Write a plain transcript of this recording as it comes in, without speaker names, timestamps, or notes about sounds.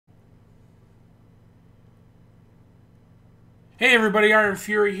Hey everybody,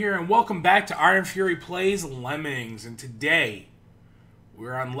 IronFury here, and welcome back to IronFury Plays Lemmings. And today,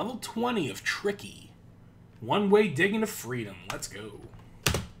 we're on level 20 of Tricky. One-way digging to freedom. Let's go.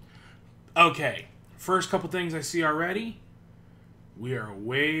 Okay, first couple things I see already. We are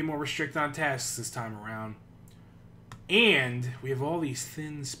way more restricted on tasks this time around. And we have all these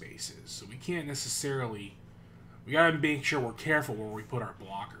thin spaces, so we can't necessarily... We gotta make sure we're careful where we put our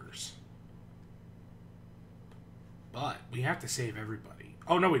blockers. But we have to save everybody.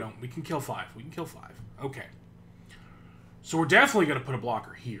 Oh, no, we don't. We can kill 5. We can kill 5. Okay. So we're definitely going to put a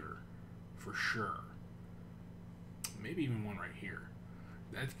blocker here. For sure. Maybe even one right here.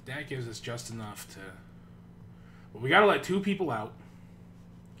 That gives us just enough to... But we got to let 2 people out.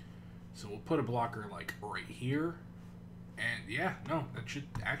 So we'll put a blocker, like, right here. And, yeah, no, that should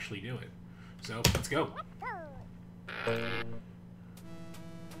actually do it. So, let's go.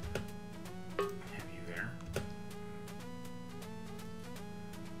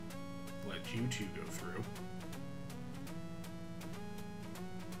 You two go through.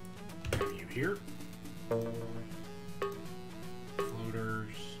 Have you here?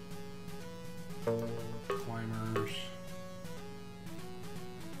 Floaters. Climbers.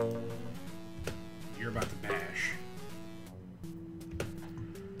 You're about to bash.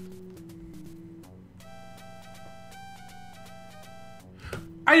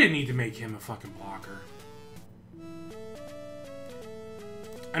 I didn't need to make him a fucking blocker.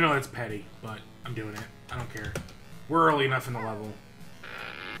 I know that's petty, but I'm doing it. I don't care. We're early enough in the level.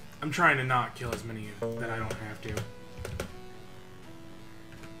 I'm trying to not kill as many that I don't have to.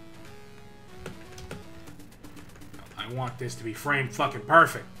 I want this to be framed fucking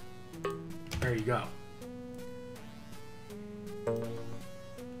perfect. There you go.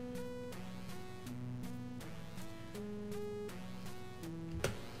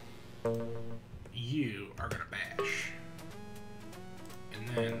 You are gonna bash. And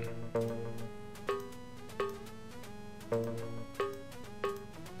then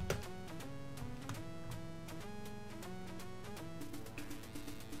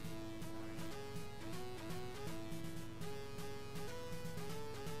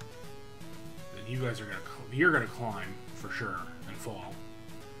you guys are you're gonna climb for sure and fall.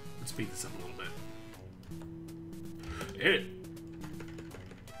 Let's speed this up a little bit. Hit it.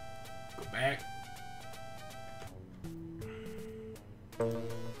 Go back.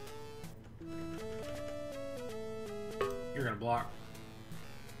 You're gonna block.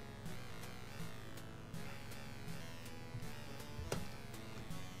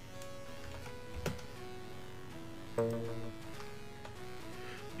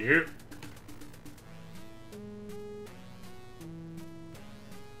 Yep.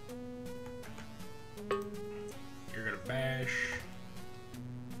 You're gonna bash.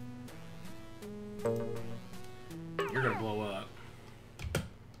 You're gonna blow up.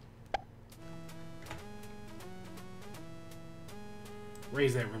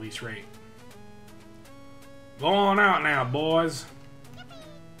 Raise that release rate. Go on out now, boys.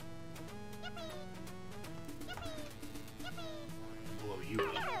 Blow you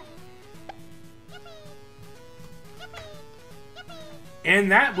up.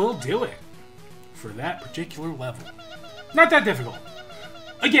 And that will do it for that particular level. Not that difficult.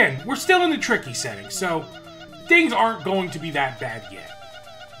 Again, we're still in the tricky setting, so things aren't going to be that bad yet.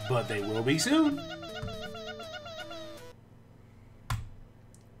 But they will be soon.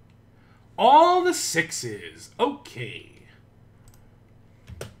 All the 6s. Okay.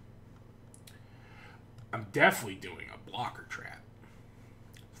 I'm definitely doing a blocker trap.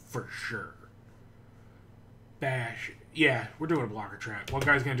 For sure. Bash. Yeah, we're doing a blocker trap. One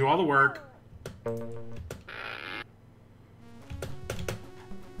guy's gonna do all the work.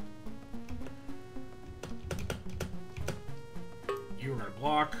 You are gonna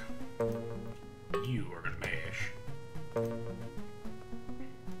block. You are gonna bash.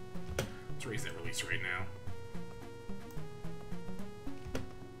 Let's raise that release right now.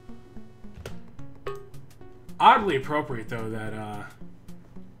 Oddly appropriate, though, that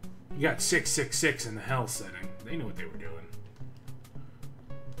you got 666 in the hell setting. They knew what they were doing.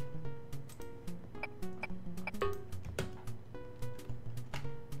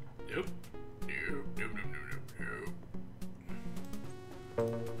 Nope. Nope. Nope. Nope. Nope. Nope.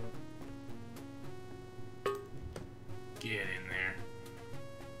 Get in there.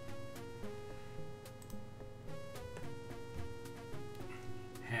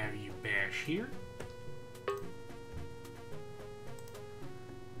 Have you bash here.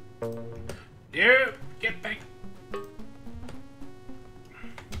 Dude, get back.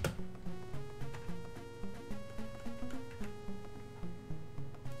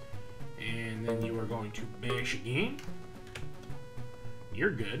 And then you are going to bash again.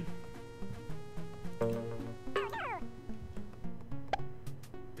 You're good.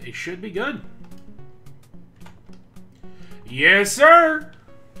 They should be good. Yes, sir!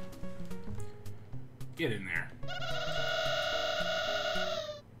 Get in there.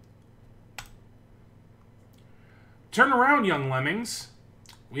 Turn around, young lemmings.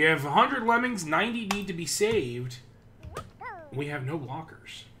 We have 100 lemmings, 90 need to be saved. We have no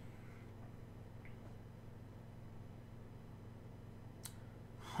blockers.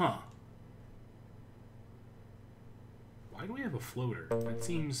 Huh. Why do we have a floater? That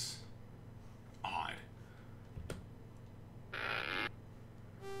seems odd.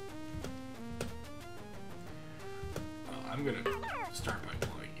 I'm gonna start by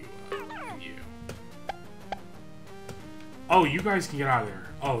blowing you up, and you. Oh, you guys can get out of there.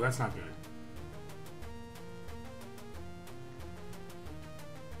 Oh, that's not good.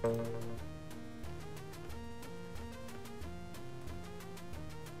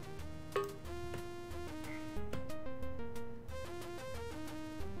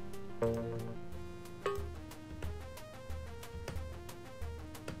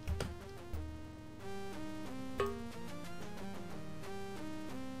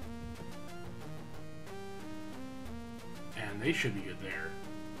 And they should be good there.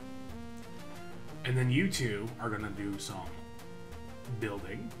 And then you two are gonna do some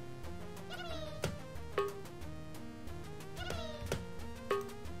building.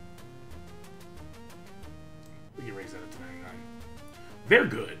 We can raise that up to 99. They're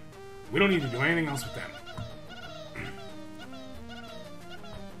good. We don't need to do anything else with them.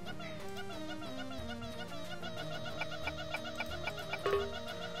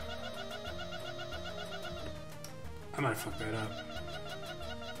 I might fuck that up.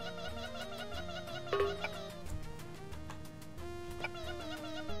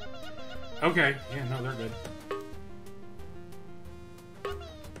 Okay, yeah, no, they're good.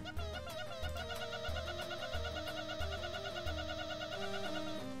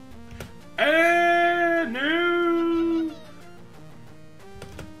 No!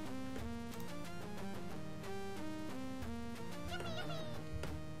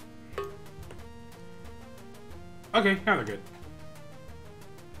 Okay, now they're good.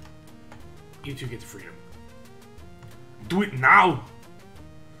 You two get to freedom. Do it now!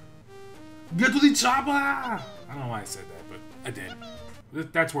 Get to the chopper! I don't know why I said that, but I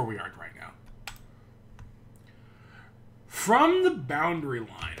did. That's where we are right now. From the boundary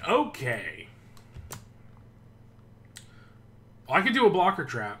line. Okay. Well, I could do a blocker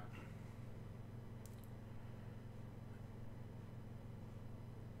trap.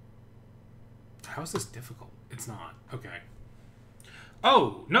 How is this difficult? It's not. Okay.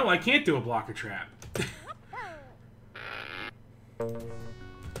 Oh, no, I can't do a blocker trap. I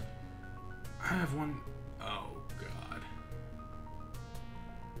have one... Oh, God.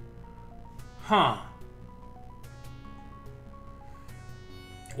 Huh.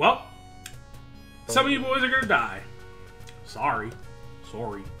 Well, some of you boys are gonna die. Sorry.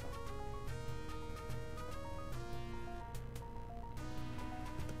 Sorry.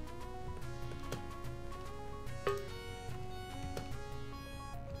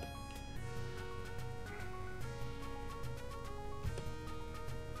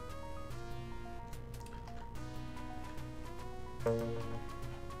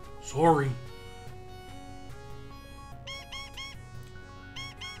 Sorry.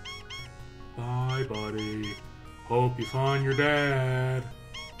 Bye, buddy. Hope you find your dad.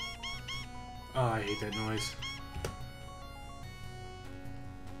 Oh, I hate that noise.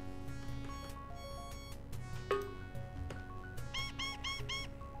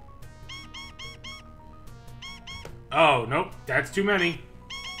 Oh, nope. That's too many.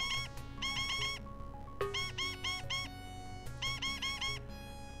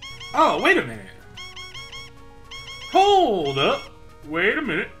 Oh, wait a minute. Hold up. Wait a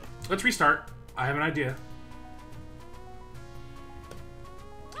minute. Let's restart. I have an idea.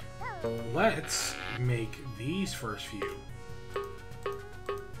 Let's make these first few.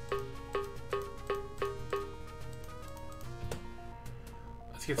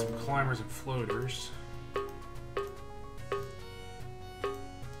 Let's get some climbers and floaters.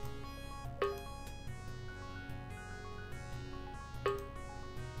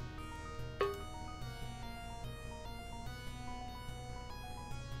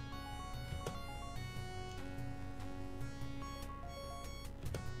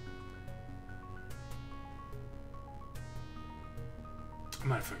 I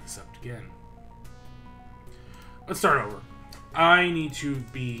might fuck this up again. Let's start over. I need to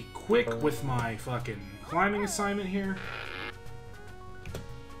be quick with my fucking climbing assignment here.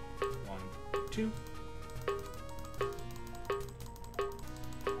 1, 2.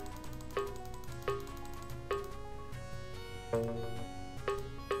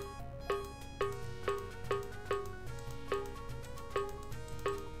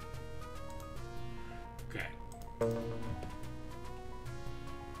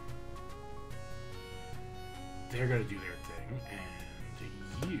 They're gonna do their thing,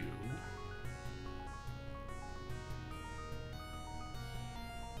 and you...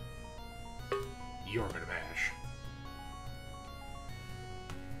 You're gonna bash.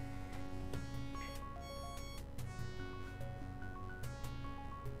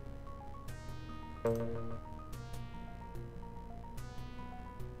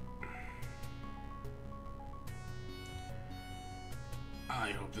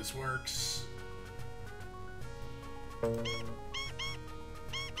 I hope this works.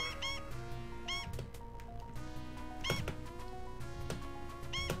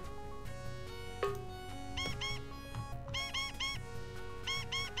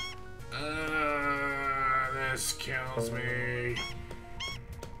 This kills me.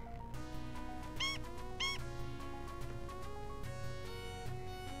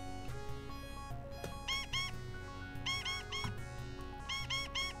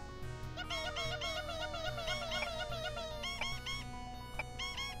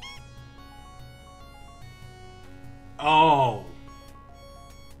 Oh.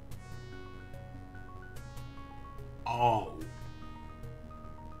 Oh.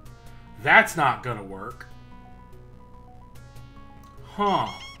 That's not gonna work. Huh.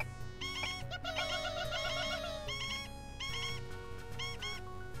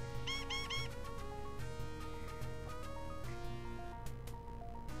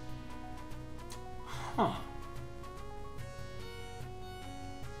 Huh.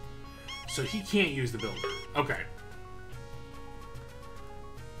 So he can't use the builder. Okay.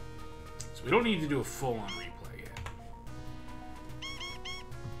 So we don't need to do a full-on replay yet.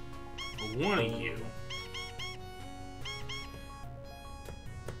 But one of you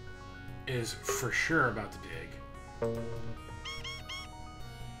is for sure about to dig.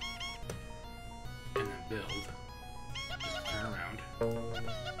 And then build. Just turn around.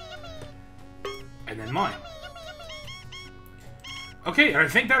 And then mine. Okay, I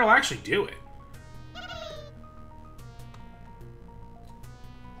think that'll actually do it.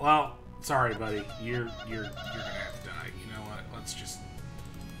 Well, sorry, buddy. You're gonna have to die. You know what? Let's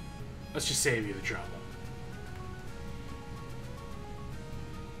just save you the trouble.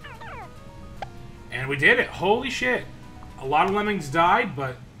 And we did it. Holy shit. A lot of lemmings died,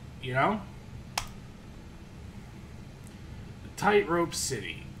 but, you know. The Tightrope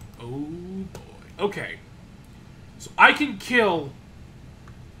City. Oh, boy. Okay. So I can kill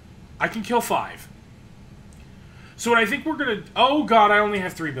 5. So what I think we're gonna... Oh, God, I only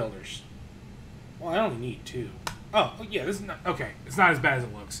have 3 builders. Well, I only need 2. Oh, yeah, this is not... Okay, it's not as bad as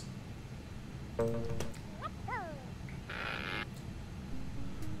it looks.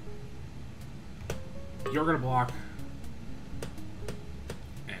 You're gonna block.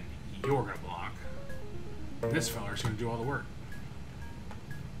 And you're gonna block. And this feller's gonna do all the work.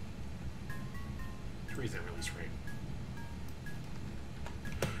 Let's raise that release rate.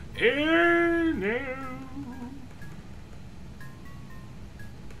 And now...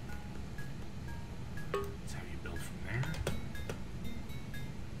 That's how you build from there.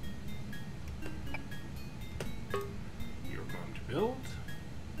 You're going to build.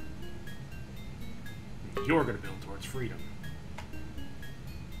 You're going to build towards freedom.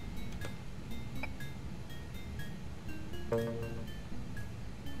 You're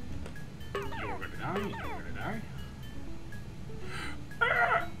going to die. You're going to die.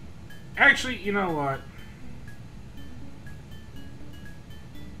 Ah! Actually, you know what?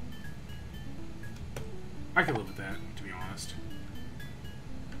 I can live with that, to be honest.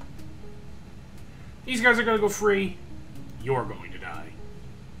 These guys are going to go free. You're going to die.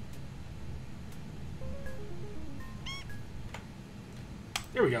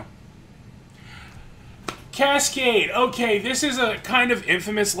 There we go. Cascade. Okay, this is a kind of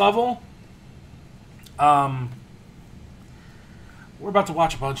infamous level. We're about to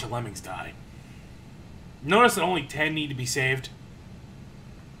watch a bunch of lemmings die. Notice that only 10 need to be saved.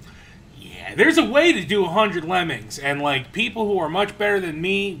 Yeah, there's a way to do 100 lemmings, and like people who are much better than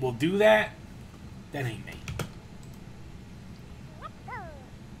me will do that. That ain't me.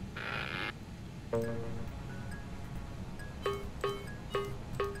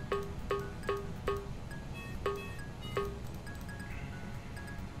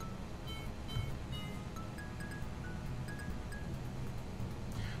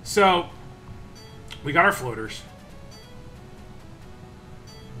 So, we got our floaters.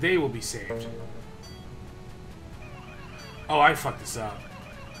 They will be saved. Oh, I fucked this up.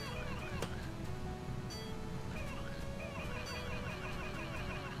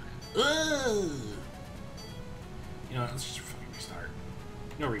 Ugh. You know what, let's just fucking restart.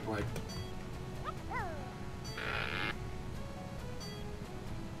 No replay.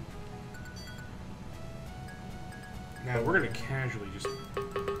 Now we're gonna casually just...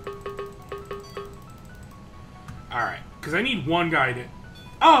 Alright, because I need one guy to...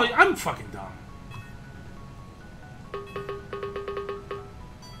 Oh, I'm fucking dumb.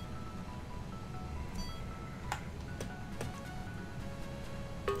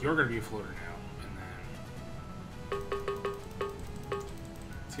 You're gonna be a floater now, and then...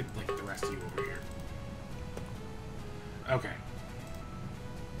 Let's get, like, the rest of you over here. Okay.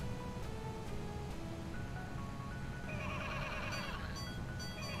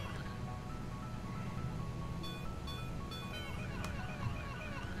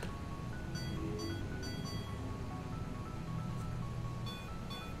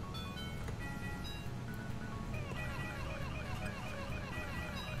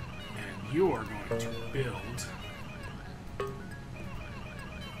 You are going to build...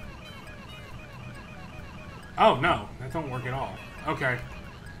 Oh, no. That don't work at all. Okay.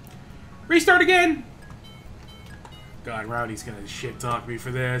 Restart again! God, Rowdy's gonna shit-talk me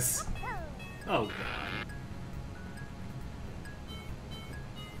for this. Oh, God.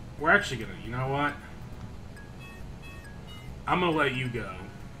 We're actually gonna... You know what? I'm gonna let you go.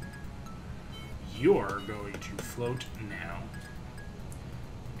 You're going to float now.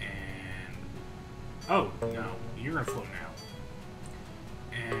 Oh, no. You're gonna float now.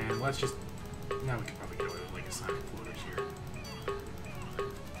 And let's just... Now we can probably get away with, like, assignment floaters here.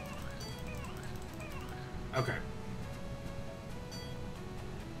 Okay.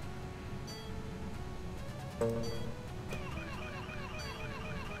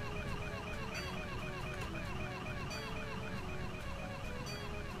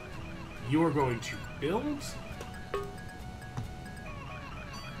 You are going to build...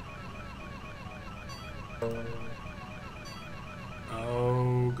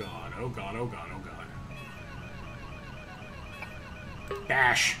 Oh god, oh god, oh god, oh god.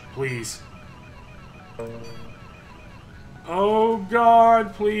 Dash, please. Oh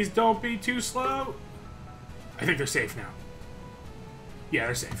god, please don't be too slow. I think they're safe now. Yeah,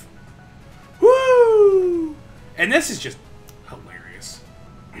 they're safe. Woo! And this is just hilarious.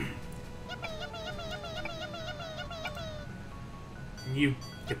 You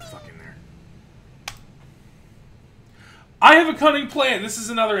get the fuck in there. I have a cunning plan. This is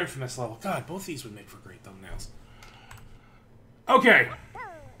another infamous level. God, both these would make for great thumbnails. Okay.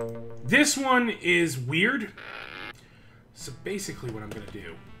 This one is weird. So basically what I'm going to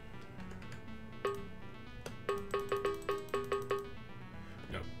do...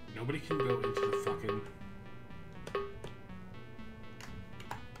 No, nobody can go into the fucking...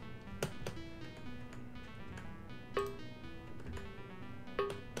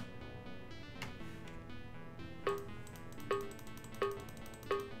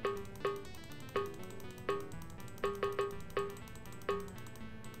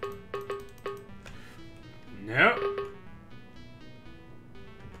 No.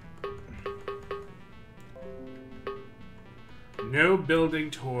 No building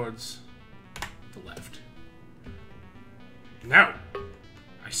towards the left. No.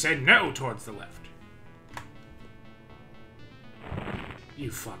 I said no towards the left.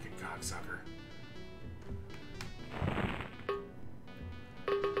 You fucking cocksucker.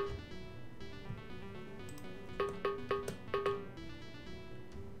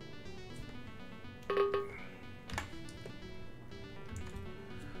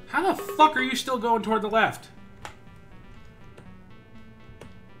 How the fuck are you still going toward the left?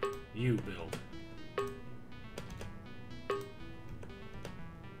 You build.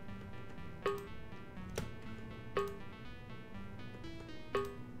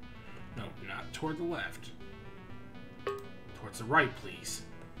 No, not toward the left. Towards the right, please.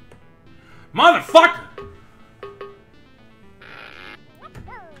 Motherfucker!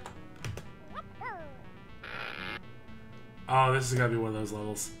 Oh, this is gonna be one of those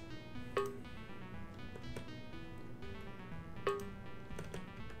levels.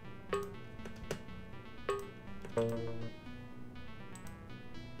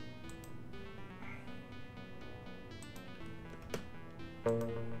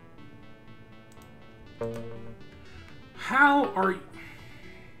 How are you...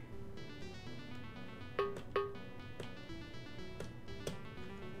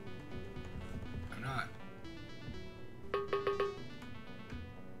 I'm not.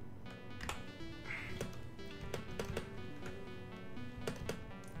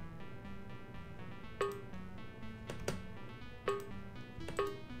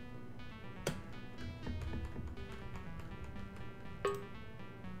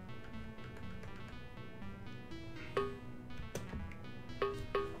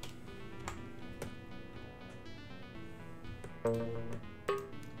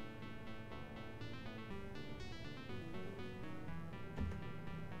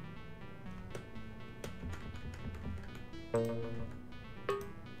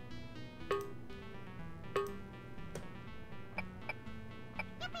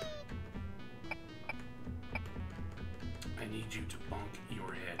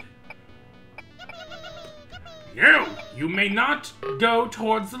 You may not go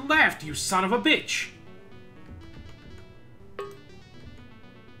towards the left, you son of a bitch!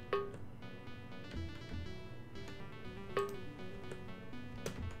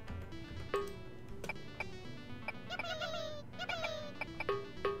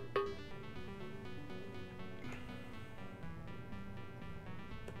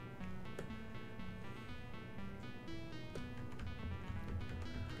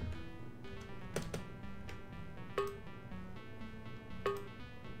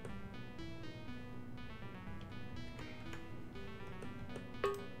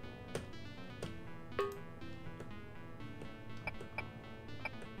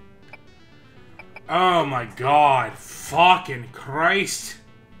 Oh my god. Fucking Christ.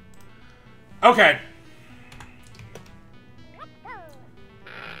 Okay.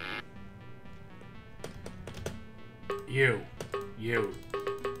 You. I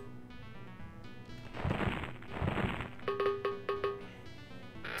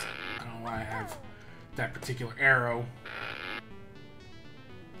don't know why I have that particular arrow.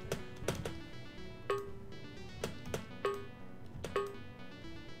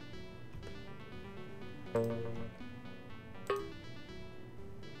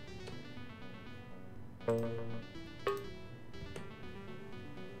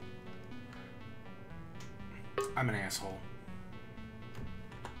 I'm an asshole.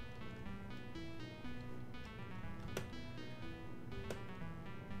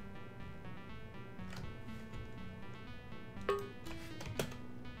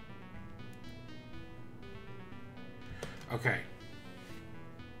 Okay.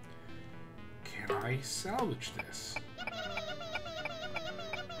 Can I salvage this?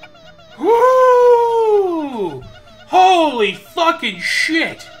 Woo! Holy fucking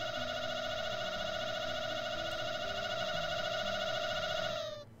shit!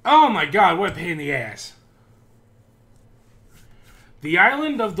 Oh my god, what a pain in the ass. The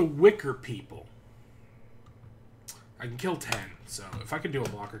island of the Wicker people. I can kill 10, so if I can do a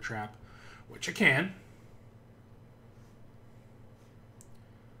blocker trap, which I can.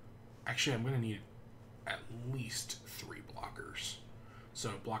 Actually, I'm going to need at least 3 blockers.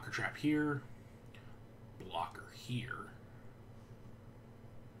 So, blocker trap here, blocker here.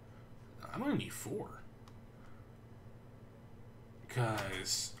 I'm going to need 4.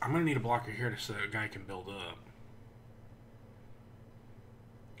 Because I'm going to need a blocker here so that a guy can build up.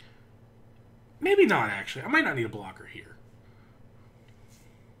 Maybe not, actually. I might not need a blocker here.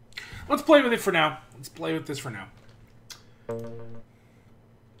 Let's play with it for now. Let's play with this for now.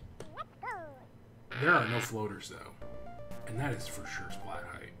 There are no floaters, though. And that is for sure splat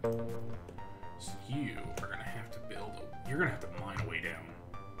height. So you are going to have to build a... You're going to have to mine a way down.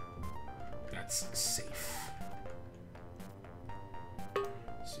 That's safe.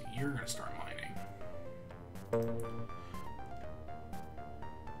 So you're going to start mining.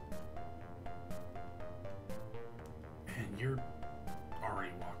 And you're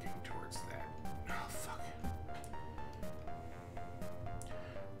already walking towards that. Oh, fuck.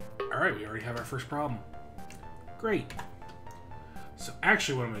 Alright, we already have our first problem. Great. So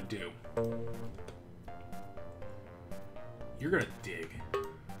actually what I'm going to do... You're going to dig.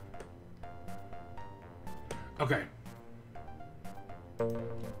 Okay.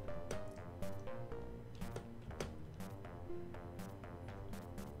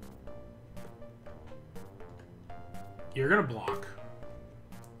 You're gonna block.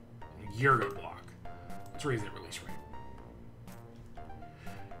 You're gonna block. Let's raise that release rate.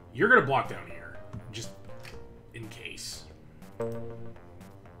 You're gonna block down here, just in case.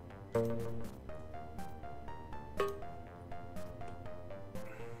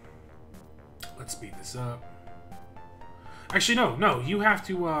 Let's speed this up. Actually, no, you have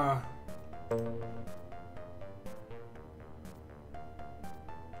to,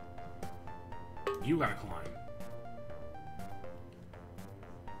 you gotta climb.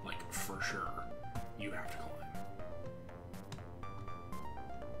 Like, for sure. You have to climb.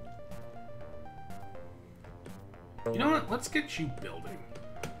 You know what? Let's get you building.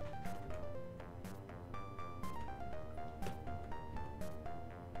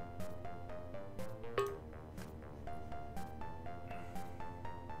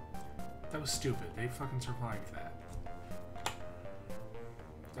 That was stupid. They fucking survived that.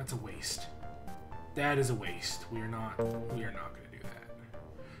 That's a waste. That is a waste. We are not gonna do that.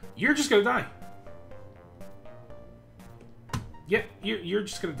 You're just gonna die. Yeah, you're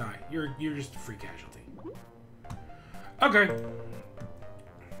just gonna die. You're just a free casualty. Okay.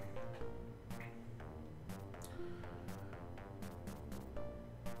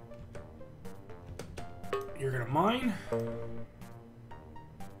 You're gonna mine.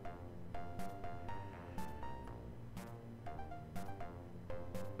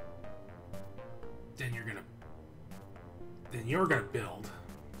 Then you're gonna... Then you're gonna build.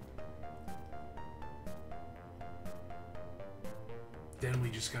 Then we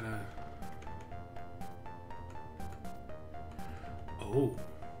just gotta... Oh.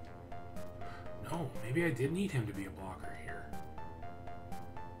 No, maybe I did need him to be a blocker here.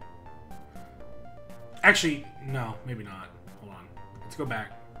 Actually, no, maybe not. Hold on. Let's go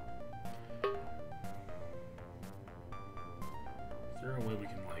back. Is there a way we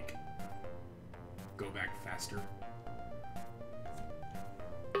can, like, go back faster?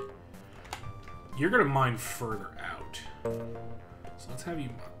 You're gonna mine further out. So let's have you...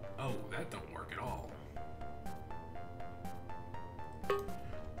 Oh, that don't work at all.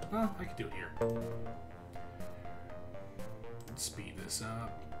 Well, I could do it here. Let's speed this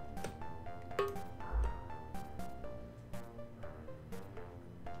up.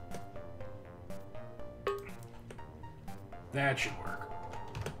 That should work.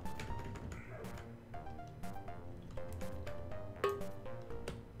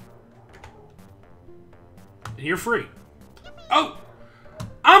 And you're free. Oh!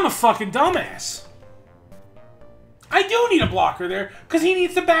 I'm a fucking dumbass! I do need a blocker there, because he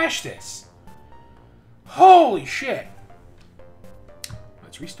needs to bash this. Holy shit.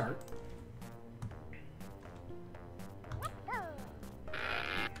 Let's restart.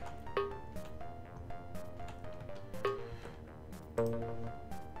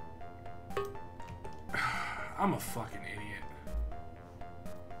 I'm a fucking idiot.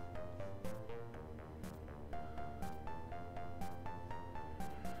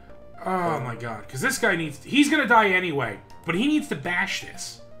 Oh my god, because this guy needs... He's gonna die anyway, but he needs to bash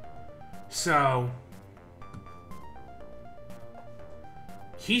this. So...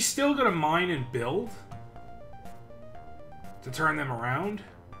 He's still gonna mine and build to turn them around.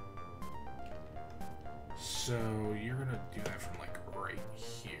 So you're gonna do that from, like, right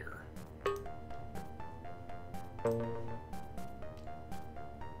here.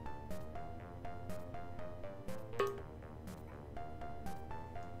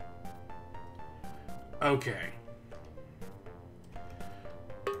 Okay.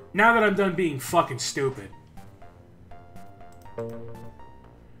 Now that I'm done being fucking stupid.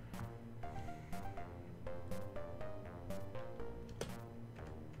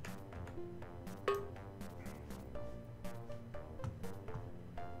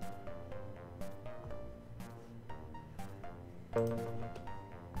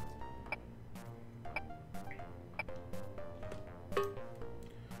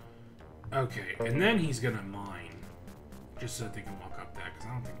 Okay, and then he's gonna mine, just so that they can walk up that, because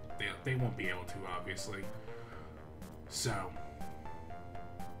I don't think they won't be able to, obviously. So,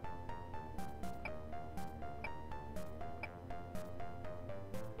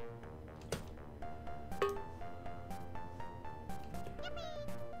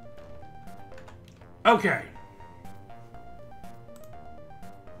 okay.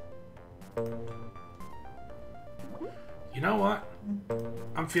 You know what?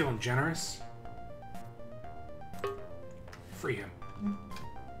 I'm feeling generous. Free him.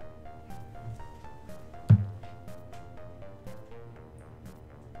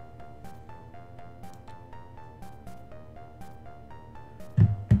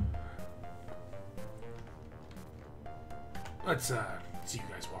 Let's see you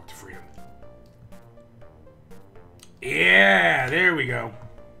guys walk to freedom. Yeah, there we go.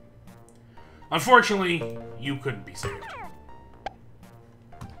 Unfortunately, you couldn't be saved.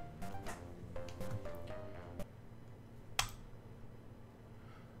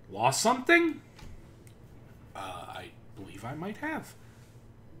 Lost something? I believe I might have.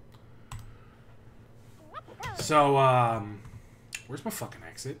 So, where's my fucking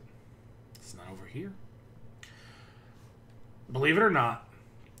exit? It's not over here. Believe it or not,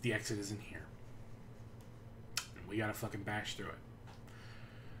 the exit isn't here. We gotta fucking bash through it.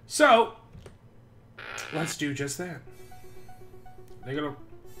 So, let's do just that. They're gonna...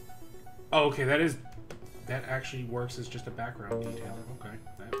 Oh, okay, that actually works as just a background detail. Okay,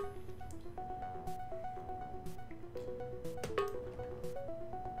 that...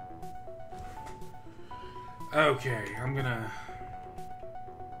 Okay, I'm gonna...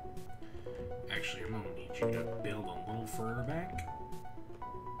 Actually, I'm gonna need you to build a little further back.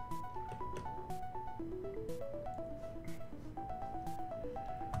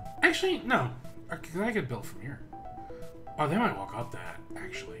 Actually, no. Because I could build from here. Oh, they might walk up that,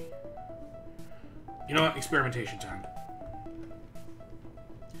 actually. You know what? Experimentation time.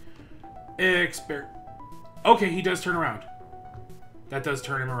 Okay, he does turn around. That does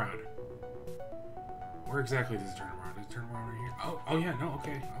turn him around. Where exactly does it turn him around? Does it turn him around right here? Oh yeah, no,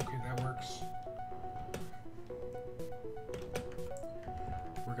 okay. Okay, that works.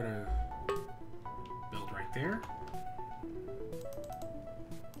 We're gonna... back there.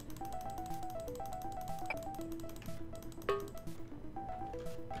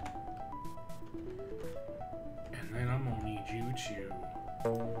 And then I'm gonna need you to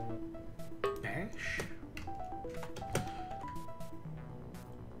bash.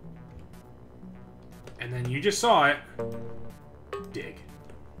 And then you just saw it. Dig.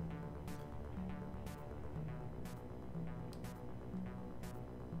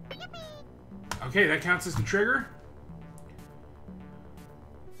 Okay, that counts as the trigger.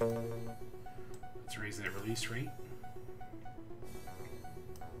 Let's raise that release rate.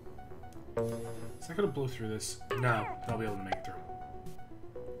 Is that gonna blow through this? No, they'll be able to make it through.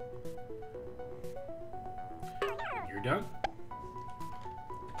 You're done.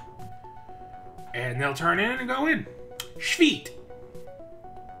 And they'll turn in and go in. Sweet!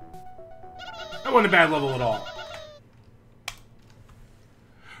 That wasn't a bad level at all.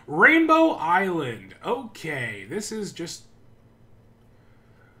 Rainbow Island. Okay, this is just...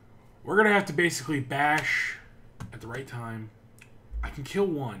 We're gonna have to basically bash at the right time. I can kill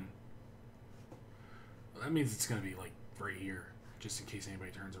one. Well, that means it's gonna be, like, right here. Just in case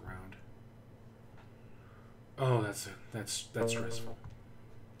anybody turns around. Oh, that's stressful.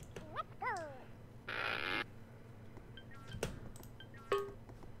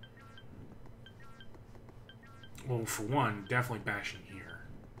 Well, for one, definitely bashing here.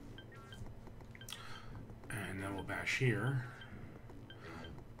 And then we'll bash here.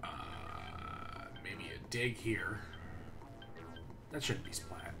 Maybe a dig here. That shouldn't be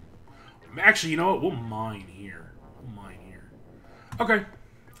splat. Actually, you know what? We'll mine here. We'll mine here. Okay.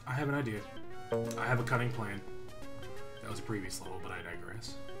 I have an idea. I have a cunning plan. That was a previous level, but I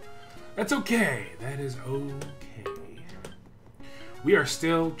digress. That's okay. That is okay. We are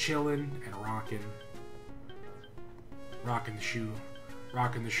still chilling and rocking. Rocking the shoe.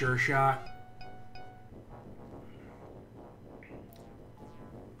 Rocking the sure shot.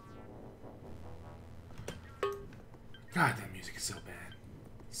 God, that music is so bad.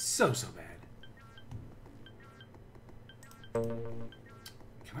 So bad.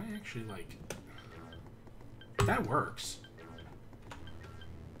 Can I actually, like... That works.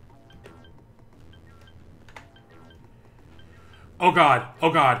 Oh god. Oh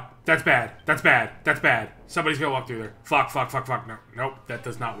god. That's bad. That's bad. That's bad. Somebody's gonna walk through there. Fuck. No. Nope. That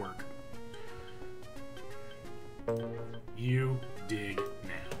does not work. You dig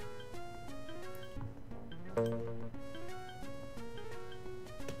now.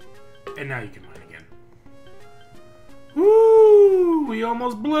 And now you can mine again. Woo! We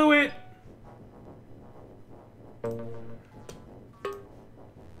almost blew it!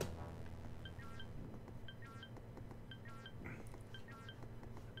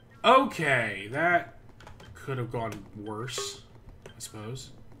 Okay, that could have gone worse, I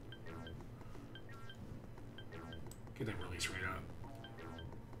suppose. Get that release rate up.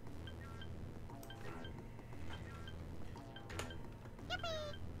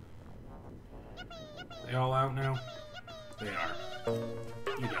 They all out now? They are.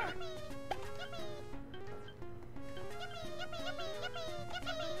 You die.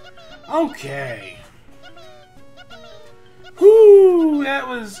 Okay. Whoo! That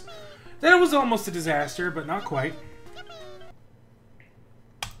was almost a disaster, but not quite.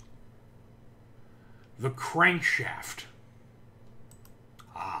 The crankshaft.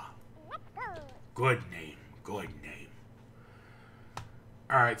 Ah. Good name. Good name.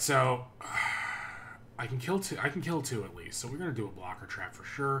 Alright, so I can kill two at least. So we're gonna do a blocker trap for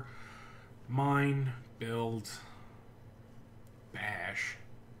sure. Mine, build, bash.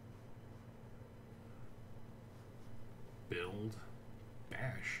 Build,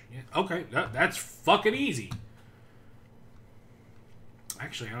 bash. Yeah, okay, that's fucking easy.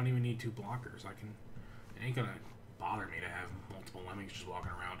 Actually, I don't even need two blockers. It ain't gonna bother me to have multiple lemmings just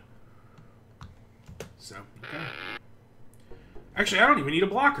walking around. So, okay. Actually, I don't even need a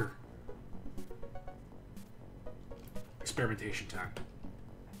blocker. Experimentation time.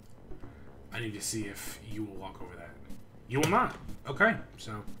 I need to see if you will walk over that. You will not. Okay,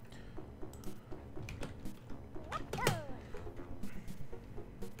 so...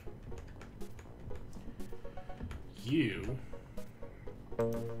 You...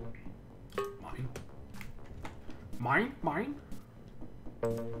 Mine? Mine?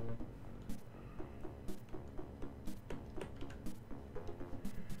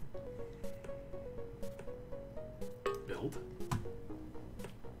 Build.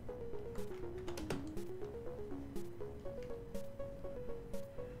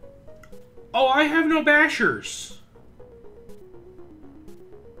 Oh, I have no bashers.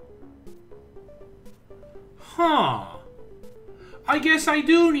 Huh. I guess I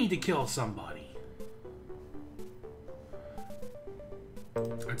do need to kill somebody.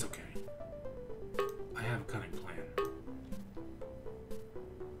 That's okay. I have a cunning plan.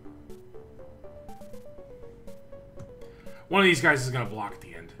 One of these guys is going to block at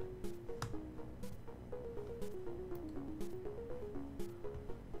the end.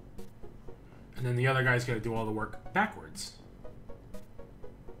 And then the other guy's got to do all the work backwards.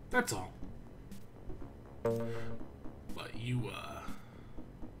 That's all. But you,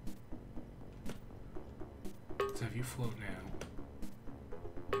 let's have you float now.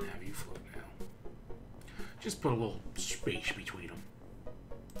 And have you float now. Just put a little space between them.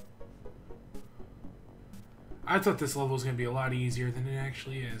 I thought this level was going to be a lot easier than it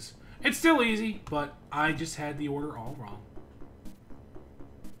actually is. It's still easy, but I just had the order all wrong.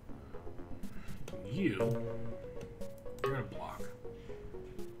 You're going to block.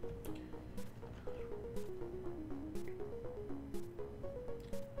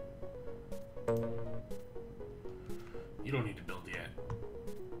 You don't need to build yet.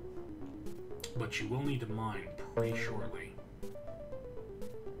 But you will need to mine pretty shortly.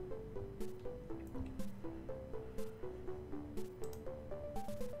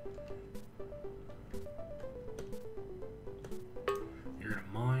 You're going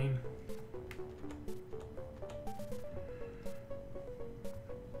to mine.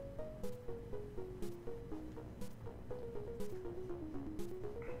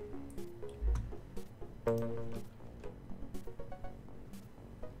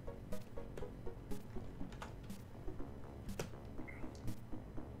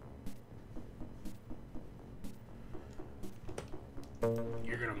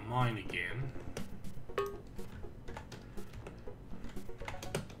 You're gonna mine again.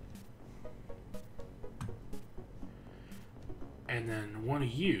 And then one of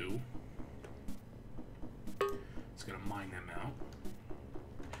you is gonna mine them out.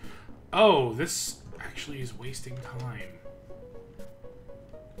 Oh, this actually is wasting time.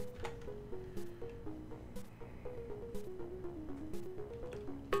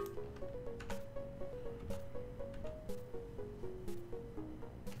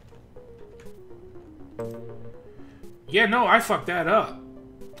 Yeah, no, I fucked that up.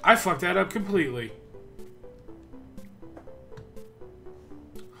 I fucked that up completely.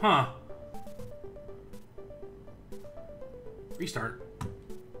 Huh. Restart.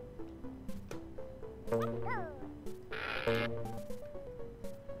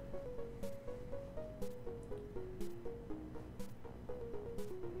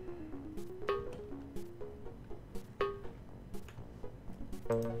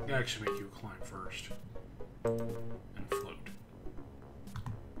 That actually make you climb first. And float.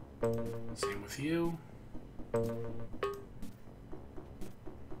 Same with you.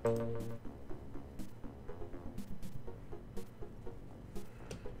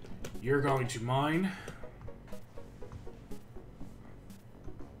 You're going to mine.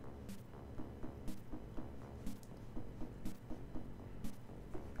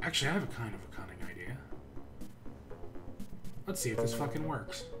 Actually, I have a kind of a cunning idea. Let's see if this fucking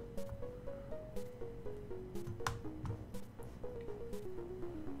works.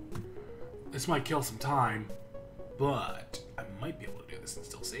 This might kill some time, but I might be able to do this and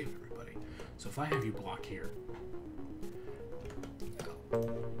still save everybody. So if I have you block here,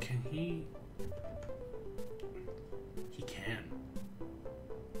 can he? He can.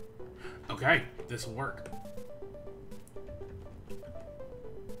 Okay, this will work.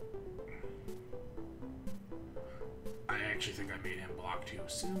 I actually think I made him block too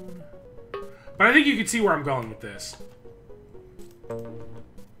soon. But I think you can see where I'm going with this.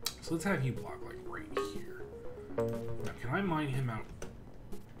 So let's have you block like right here. Now, can I mine him out?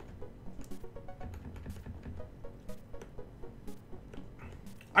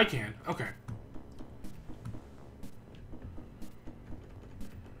 I can. Okay.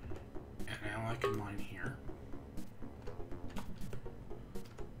 And now I can mine here.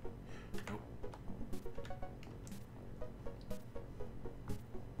 Nope.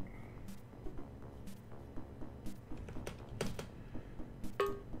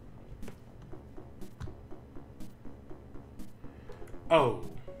 Oh.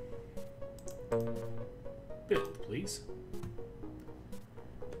 Build, please.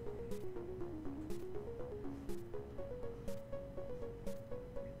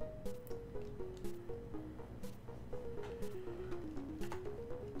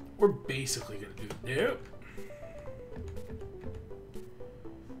 We're basically gonna do nope.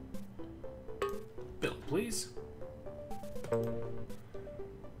 Build, please.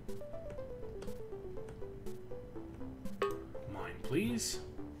 Mine, please.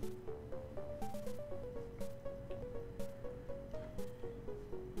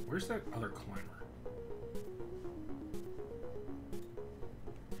 Where's that other climber?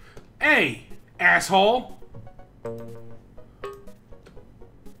 Hey, asshole!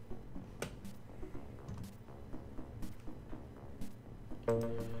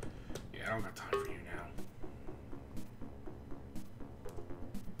 Yeah, I don't got time for you now.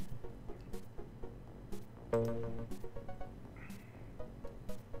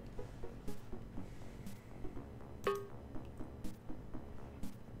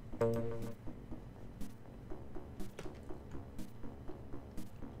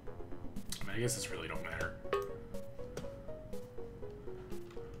 I guess this really don't matter.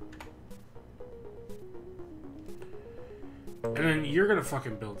 And then you're gonna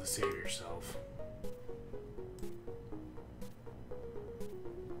fucking build to save yourself.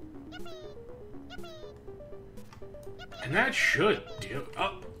 And that should do.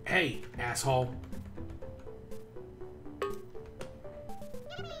 Oh, hey, asshole.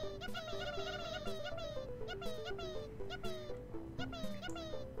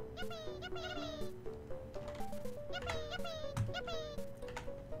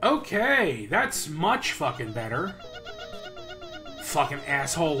 Okay, that's much fucking better. Fucking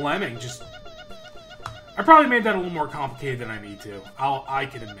asshole lemming, just... I probably made that a little more complicated than I need to. I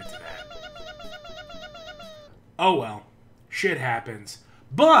can admit to that. Oh well. Shit happens.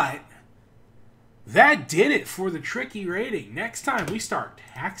 But... that did it for the tricky rating. Next time, we start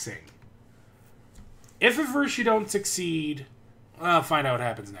taxing. If at first you don't succeed, I'll find out what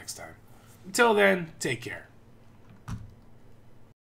happens next time. Until then, take care.